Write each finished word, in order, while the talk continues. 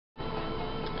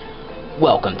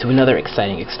Welcome to another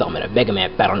exciting installment of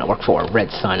Megaman Battle Network 4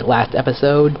 Red Sun. Last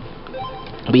episode,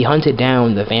 we hunted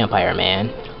down the vampire man.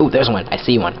 Ooh, there's one. I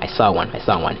see one. I saw one.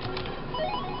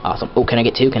 Awesome. Oh, can I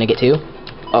get two? Can I get two?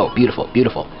 Oh, beautiful,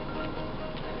 beautiful.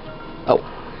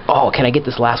 Oh, can I get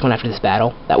this last one after this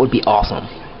battle? That would be awesome.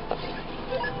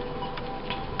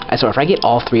 I swear, if I get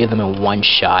all three of them in one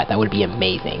shot, that would be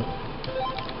amazing.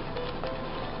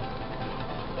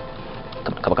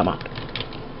 Come on.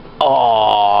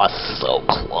 Oh, so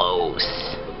close.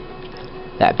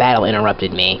 That battle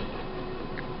interrupted me.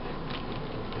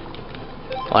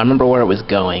 Well, I remember where it was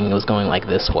going. It was going like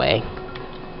this way.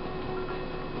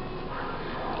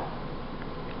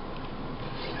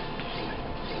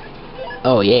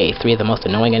 Oh, yay. 3 of the most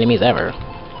annoying enemies ever.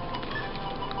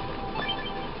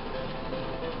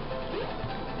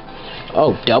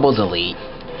 Oh, doubles elite.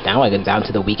 Now I get down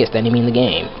to the weakest enemy in the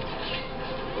game.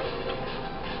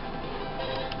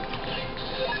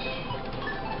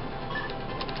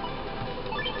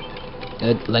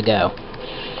 Good, let go.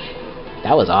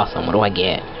 That was awesome. What do I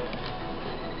get?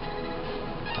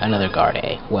 Another guard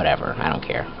A. Whatever. I don't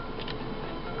care.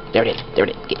 There it is. There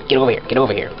it is. Get over here. Get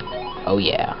over here. Oh,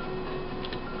 yeah.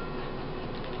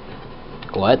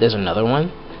 What? There's another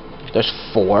one? There's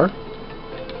 4?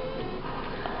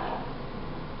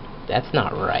 That's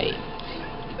not right.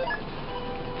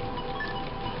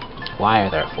 Why are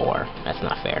there 4? That's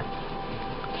not fair.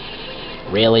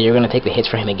 Really? You're gonna take the hits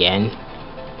for him again?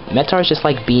 Metar's just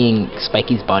like being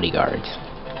Spiky's bodyguards.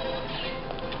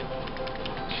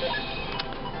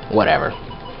 Whatever.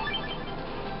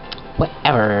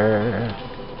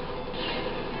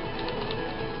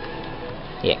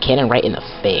 Yeah, cannon right in the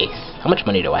face. How much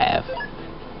money do I have?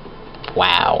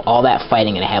 Wow, all that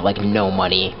fighting and I have like no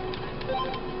money.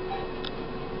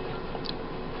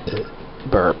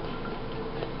 Burp.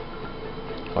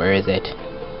 Where is it?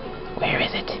 Where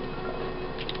is it?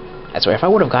 I swear, if I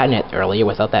would have gotten it earlier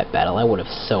without that battle, I would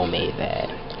have so made that.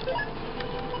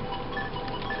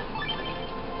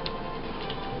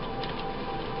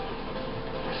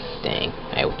 Dang,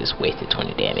 I just wasted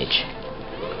 20 damage.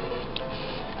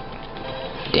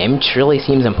 Damage really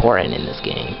seems important in this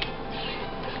game.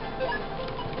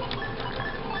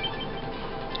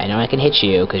 I know I can hit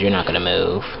you, because you're not going to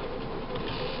move.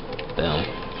 Boom.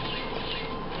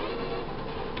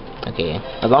 Okay,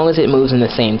 as long as it moves in the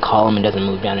same column and doesn't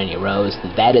move down any rows,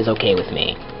 that is okay with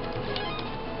me.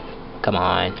 Come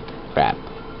on. Crap.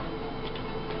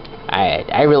 I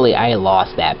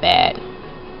lost that bad.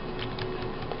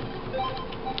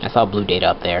 I saw blue data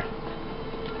up there.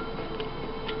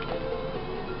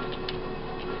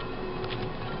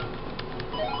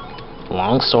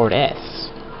 Longsword S.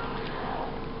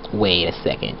 Wait a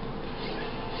second.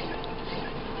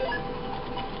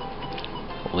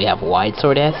 We have wide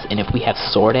sword S, and if we have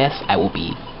sword S, I will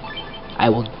jizz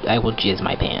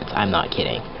my pants. I'm not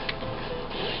kidding.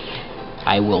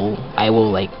 I will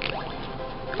like,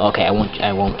 okay, I won't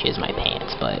jizz my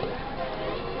pants, but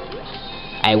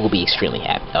I will be extremely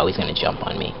happy. Oh, he's gonna jump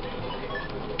on me.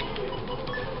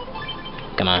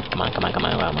 Come on.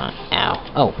 Ow.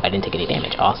 Oh, I didn't take any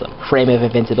damage. Awesome. Frame of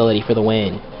invincibility for the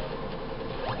win.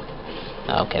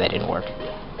 Okay, that didn't work.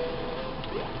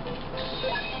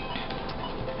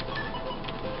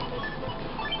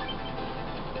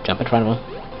 Jump in front of him.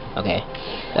 Okay.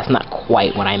 That's not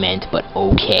quite what I meant, but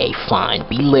okay, fine.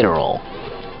 Be literal.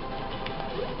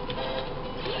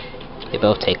 They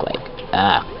both take like...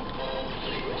 I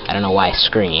don't know why I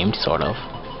screamed, sort of.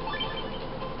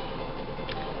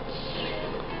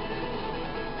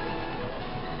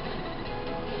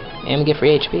 And we get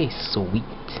free HP. Sweet.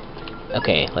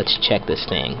 Okay, let's check this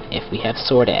thing. If we have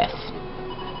sword S...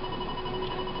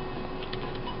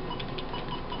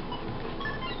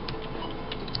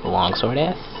 Longsword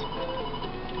S?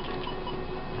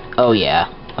 Oh yeah.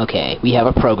 Okay, we have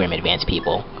a program advance,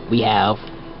 people. We have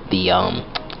the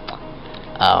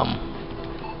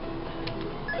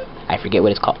I forget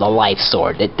what it's called, the life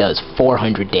sword that does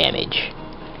 400 damage.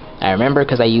 I remember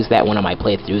because I used that one of my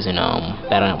playthroughs in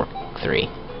Battle Network 3.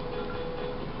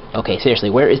 Okay, seriously,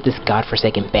 where is this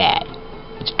godforsaken bat?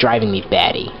 It's driving me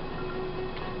batty.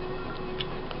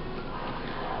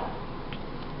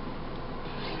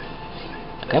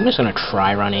 I'm just gonna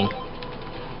try running.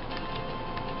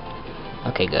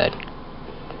 Okay, good.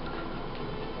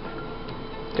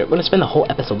 We're gonna spend the whole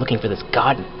episode looking for this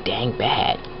god dang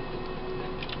bat.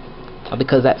 All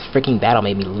because that freaking battle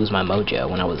made me lose my mojo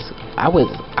when I was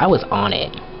on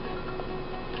it.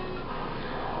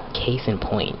 Case in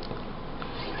point.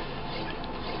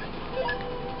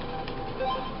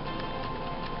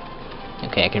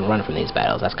 Okay, I can run from these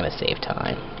battles. That's gonna save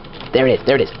time. There it is.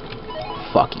 There it is.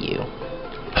 Fuck you.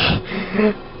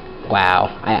 Wow,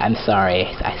 I'm sorry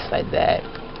I said that.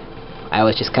 I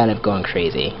was just kind of going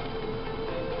crazy.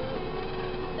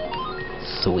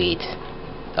 Sweet.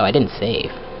 Oh, I didn't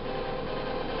save.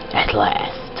 At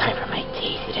last, time for my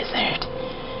tasty dessert.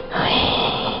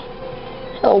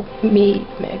 Help me,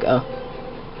 Mega.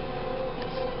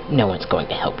 No one's going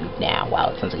to help you now. Wow,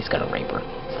 it sounds like he's gonna rape her.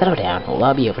 Settle down,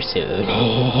 I'll be over soon.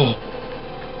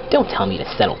 Don't tell me to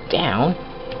settle down.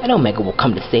 I know Mega will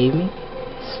come to save me.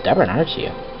 Stubborn, aren't you?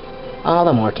 All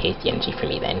the more tasty energy for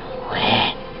me then.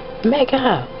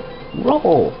 Mega!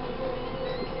 Roll!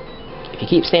 If you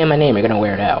keep saying my name, you're gonna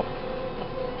wear it out.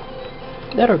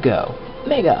 Let her go.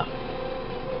 Mega!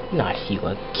 Not you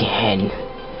again.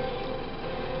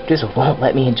 Just won't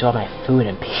let me enjoy my food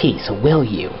in peace, will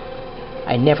you?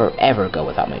 I never ever go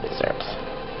without my desserts.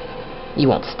 You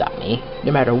won't stop me.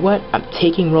 No matter what, I'm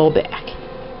taking roll back.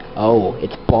 Oh,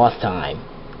 it's boss time.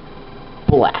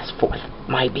 Blast forth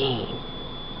my beam.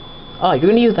 Oh, you're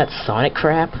gonna use that Sonic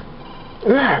crap?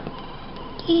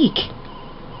 Eek!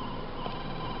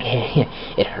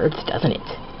 It hurts, doesn't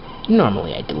it?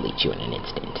 Normally I delete you in an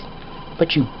instant,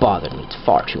 but you bothered me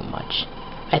far too much.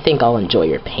 I think I'll enjoy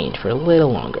your pain for a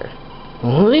little longer.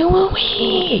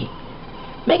 Wee-wee-wee!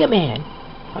 Megaman,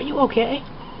 are you okay?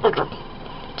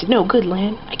 It's no good,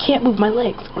 Lan. I can't move my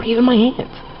legs, or even my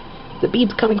hands. The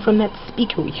beam's coming from that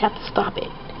speaker. We have to stop it.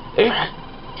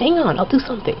 Hang on, I'll do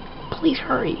something. Please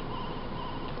hurry.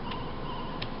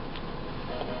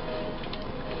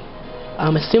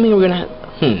 I'm assuming we're gonna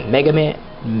Megaman,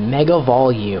 Mega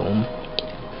Volume.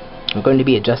 I'm going to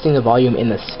be adjusting the volume in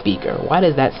the speaker. Why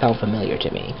does that sound familiar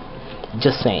to me?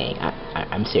 Just saying.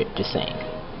 I'm serious. Just saying.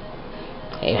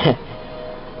 Hey,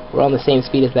 we're on the same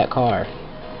speed as that car.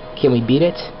 Can we beat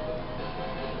it?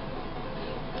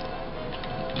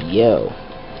 Yo.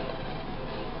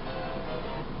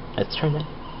 Let's turn that.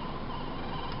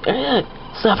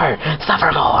 Suffer!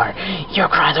 Suffer more! Your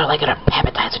cries are like an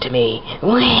appetizer to me.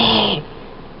 Whee!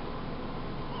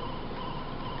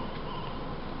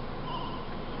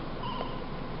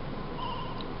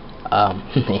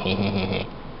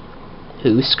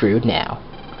 Who's screwed now?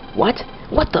 What?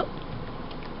 What the?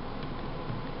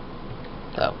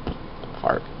 Oh,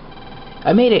 fart.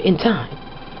 I made it in time.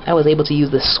 I was able to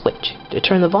use the switch to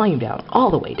turn the volume down, all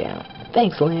the way down.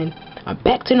 Thanks, Lan. I'm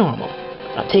back to normal.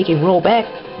 I'm taking roll back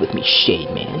with me,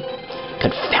 Shademan.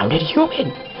 Confounded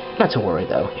human! Not to worry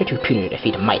though. You're too puny to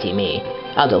defeat a mighty me.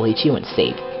 I'll delete you and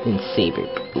save your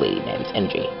Lady Navi's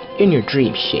energy. In your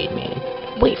dreams,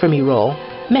 Shademan. Wait for me, roll.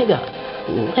 Mega,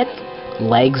 let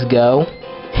legs go.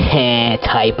 Heh,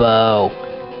 typo.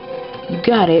 You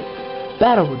got it.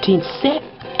 Battle routine set.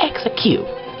 Execute.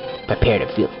 Prepare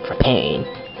to feel for pain.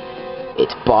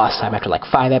 It's boss time after like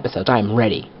 5 episodes. I'm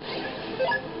ready.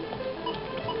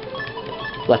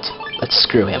 Let's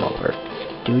screw him over.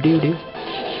 Do.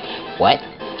 What?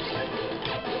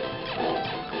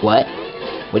 What?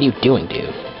 What are you doing,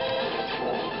 dude?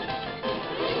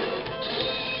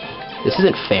 This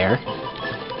isn't fair.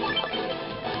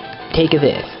 Take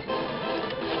this.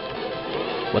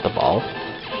 What the ball?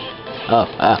 Oh,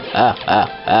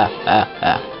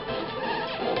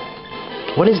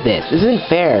 What is this? This isn't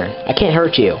fair. I can't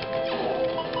hurt you.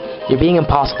 You're being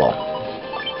impossible.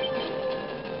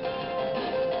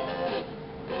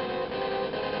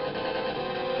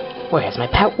 Where's my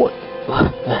power?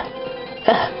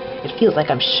 It feels like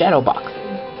I'm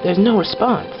shadowboxing. There's no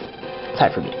response.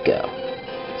 Time for me to go.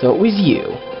 So it was you.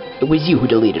 It was you who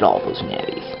deleted all those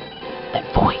navies. That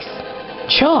voice.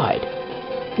 Chad!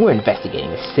 We're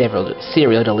investigating several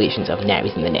serial deletions of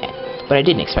navies in the net, but I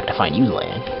didn't expect to find you,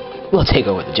 Lan. We'll take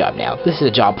over the job now. This is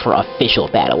a job for official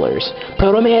battlers.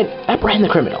 Proto-Man, apprehend the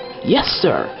criminal. Yes,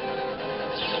 sir.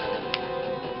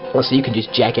 Well, so you can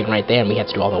just jack in right there and we have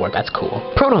to do all the work. That's cool.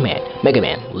 Proto-Man,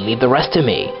 Megaman, leave the rest to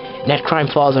me. Net crime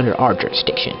falls under our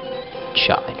jurisdiction.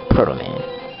 Chad, Proto-Man.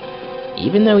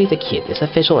 Even though he's a kid, this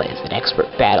official is an expert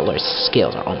battler's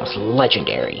skills are almost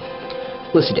legendary.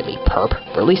 Listen to me, perp.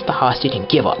 Release the hostage and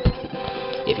give up.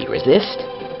 If you resist,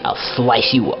 I'll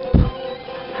slice you up.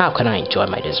 How can I enjoy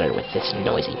my dessert with this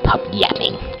noisy pup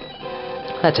yapping?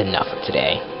 That's enough for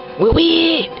today.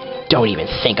 Wee-wee! Don't even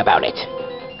think about it.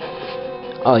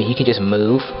 Oh, you can just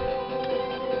move?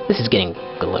 This is getting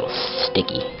a little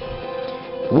sticky.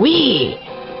 Wee!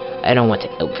 I don't want to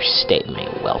overstay my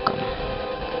welcome.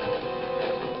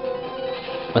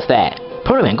 What's that?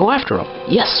 Proto-Man, go after him.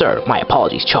 Yes, sir. My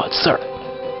apologies, Chad, sir.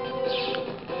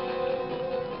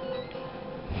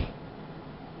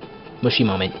 Mushy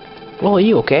moment. Well, are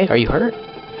you okay? Are you hurt?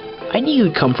 I knew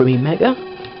you'd come for me, Mega.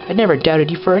 I never doubted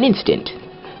you for an instant.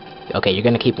 Okay, you're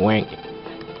gonna keep wearing...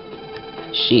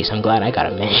 Jeez, I'm glad I got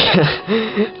a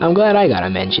mention. I'm glad I got a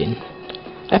mention.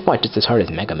 I fought just as hard as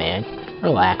Megaman.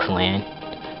 Relax, Lan.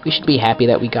 We should be happy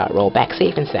that we got rolled back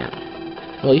safe and sound.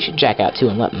 Well, you should jack out too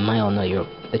and let Mile know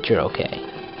that you're okay.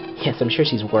 Yes, I'm sure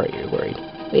she's worried you're worried.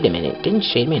 Wait a minute, didn't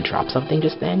Shademan drop something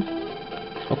just then?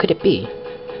 What could it be?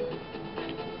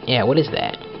 Yeah, what is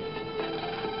that?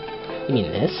 You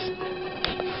mean this?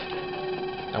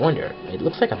 I wonder. It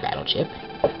looks like a battle chip.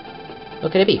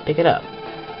 What could it be? Pick it up.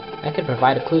 I could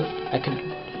provide a clue. I could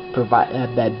provide.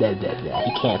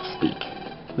 He can't speak.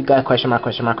 We got a question mark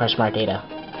data.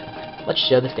 Let's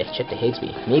show this chip to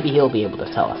Higsby. Maybe he'll be able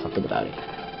to tell us something about it.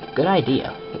 Good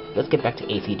idea. Let's get back to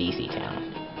ACDC town.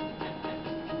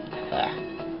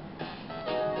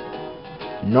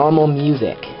 Normal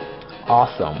music.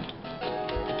 Awesome.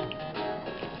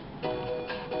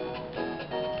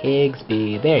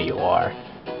 Higsby, there you are.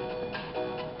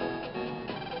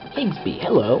 Higsby,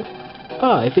 hello.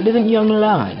 Ah, if it isn't young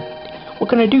Lan. What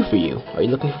can I do for you? Are you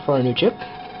looking for a new chip?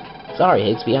 Sorry,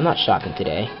 Higsby, I'm not shopping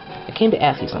today. I came to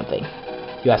ask you something.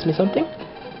 You asked me something?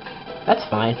 That's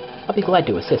fine. I'll be glad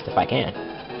to assist if I can.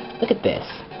 Look at this.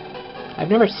 I've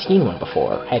never seen one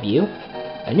before. Have you?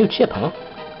 A new chip, huh?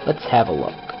 Let's have a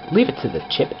look. Leave it to the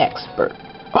chip expert.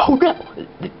 Oh no!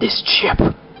 This chip!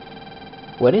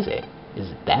 What is it?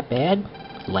 Is it that bad?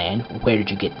 Lan, where did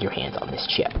you get your hands on this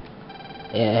chip?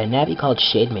 A navvy called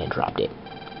Shademan dropped it.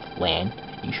 Lan,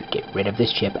 you should get rid of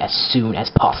this chip as soon as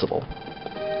possible.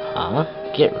 Huh?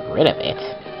 Get rid of it?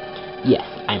 Yes,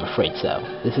 I'm afraid so.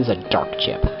 This is a dark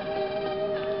chip.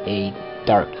 A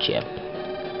dark chip.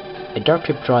 A dark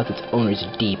chip draws its owners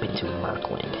deep into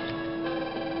Merkland.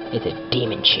 It's a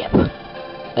demon chip.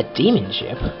 A demon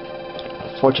chip?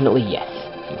 Unfortunately, yes.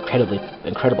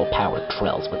 Incredible power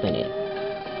dwells within it.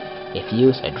 If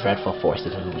used, a dreadful force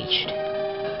is unleashed.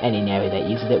 Any navvy that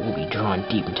uses it will be drawn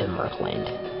deep into Merkland.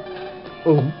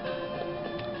 Oh.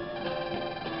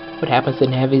 What happens to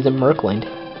navvies in Merkland?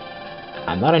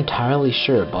 I'm not entirely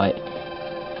sure, but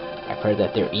I've heard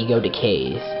that their ego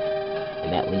decays,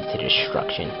 and that leads to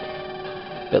destruction.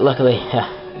 But luckily,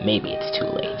 maybe it's too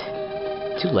late.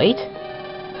 Too late?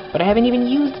 But I haven't even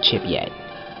used the chip yet.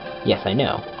 Yes, I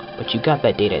know, but you got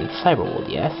that data in Cyberworld,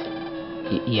 yes?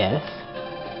 Yes?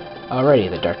 Already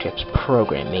the Dark Chip's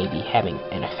program may be having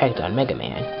an effect on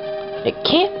Megaman. It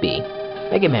can't be!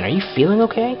 Megaman, are you feeling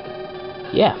okay?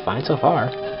 Yeah, fine so far.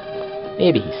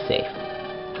 Maybe he's safe.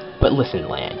 But listen,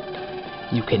 Lan,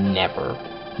 you can never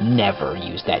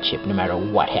use that chip no matter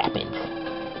what happens.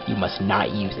 You must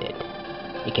not use it.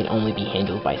 It can only be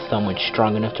handled by someone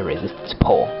strong enough to resist its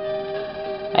pull.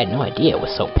 I had no idea it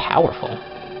was so powerful.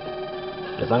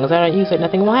 But as long as I don't use it,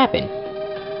 nothing will happen.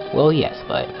 Well, yes,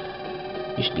 but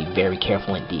you should be very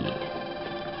careful indeed.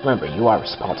 Remember, you are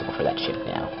responsible for that ship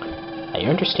now. I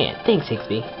understand. Thanks,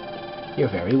 Higsby. You're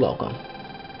very welcome.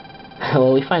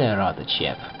 Well, we find out about the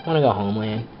chip. Wanna go home,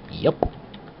 Lan? Yup.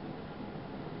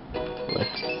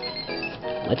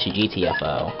 Let's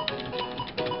GTFO.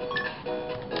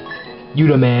 You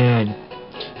the man!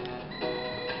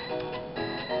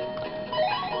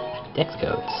 Dex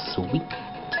code. Sweet.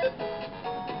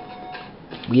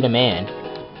 We the man.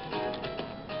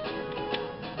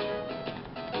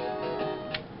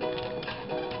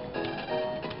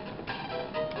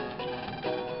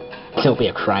 Don't be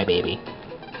a crybaby.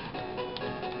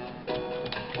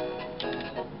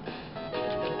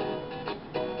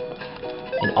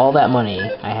 And all that money,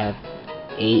 I have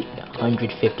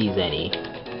 850 zenny.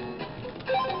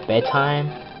 Bedtime?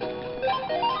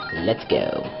 Let's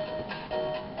go.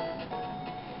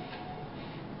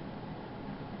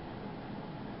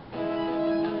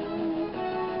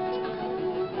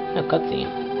 No cutscene.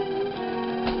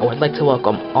 I would like to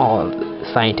welcome all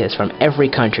scientists from every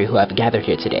country who have gathered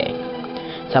here today.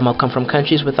 Some have come from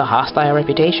countries with a hostile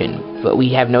reputation, but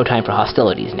we have no time for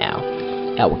hostilities now.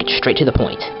 Now we'll get straight to the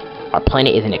point. Our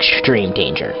planet is in extreme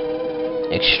danger.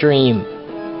 Extreme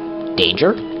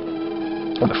danger?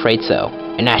 I'm afraid so.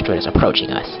 An asteroid is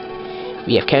approaching us.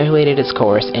 We have calculated its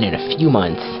course, and in a few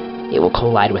months, it will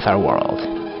collide with our world.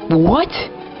 What?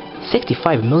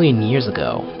 65 million years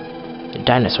ago, the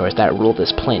dinosaurs that ruled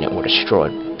this planet were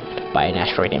destroyed by an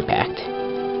asteroid impact.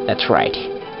 That's right.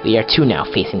 We are too now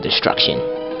facing destruction.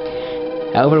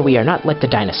 However, we are not like the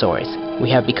dinosaurs. We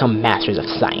have become masters of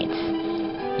science.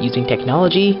 Using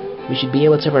technology, we should be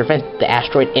able to prevent the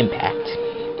asteroid impact.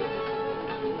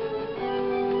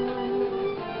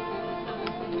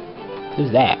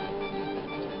 Who's that?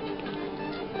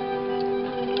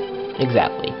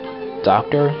 Exactly.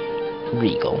 Dr.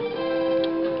 Regal.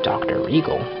 Dr.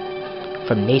 Regal?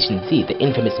 From Nation Z, the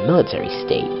infamous military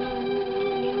state.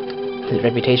 His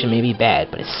reputation may be bad,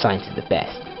 but his science is the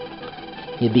best.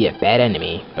 He'd be a bad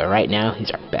enemy, but right now,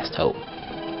 he's our best hope.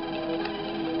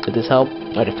 With this help,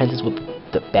 our defenses will be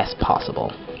the best possible.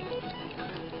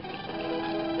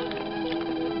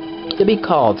 To be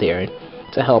called here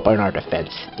to help in our defense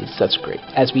is such great.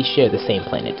 As we share the same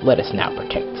planet, let us now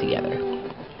protect together.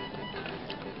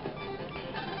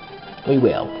 We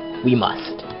will. We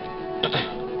must.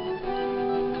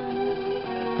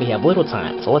 We have little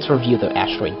time, so let's review the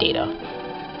asteroid data.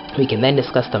 We can then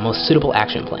discuss the most suitable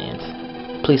action plans.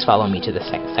 Please follow me to the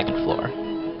second floor.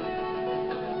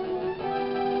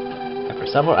 After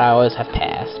several hours have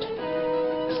passed,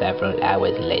 several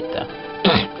hours later,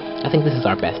 I think this is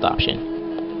our best option.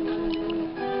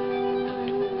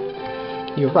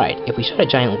 You're right, if we shot a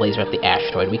giant laser at the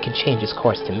asteroid, we can change its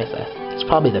course to miss us. It's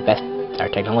probably the best our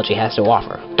technology has to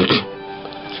offer.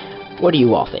 What do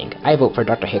you all think? I vote for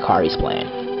Dr. Hikari's plan.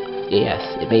 Yes,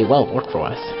 it may well work for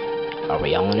us. Are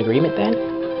we all in agreement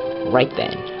then? Right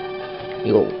then.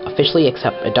 We will officially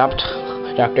adopt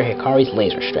Dr. Hikari's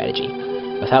laser strategy.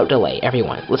 Without delay,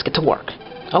 everyone, let's get to work.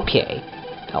 Okay,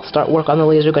 I'll start work on the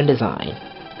laser gun design.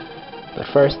 But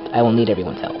first, I will need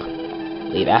everyone's help.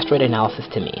 Leave asteroid analysis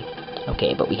to me.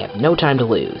 Okay, but we have no time to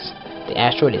lose. The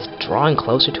asteroid is drawing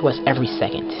closer to us every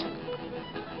second.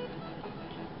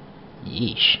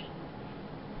 Yeesh.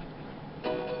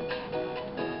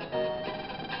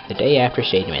 The day after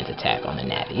Shademan's attack on the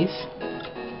Navies,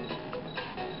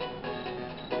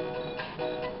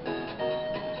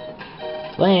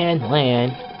 Land.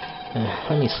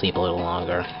 Let me sleep a little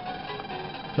longer.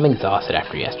 I'm exhausted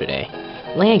after yesterday.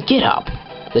 Land, get up!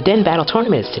 The Den Battle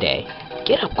Tournament is today.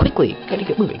 Get up quickly. Gotta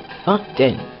get moving. Huh?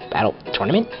 Den Battle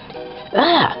Tournament?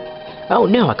 Ah! Oh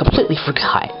no, I completely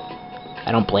forgot.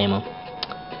 I don't blame him.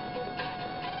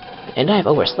 And I've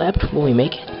overslept. Will we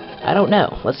make it? I don't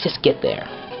know. Let's just get there.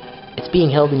 It's being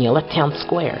held in the Electown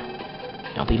Square.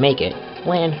 Don't we make it?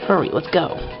 Lan, hurry, let's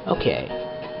go. Okay.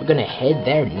 We're gonna head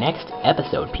there next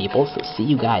episode, people, so see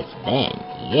you guys then.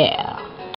 Yeah.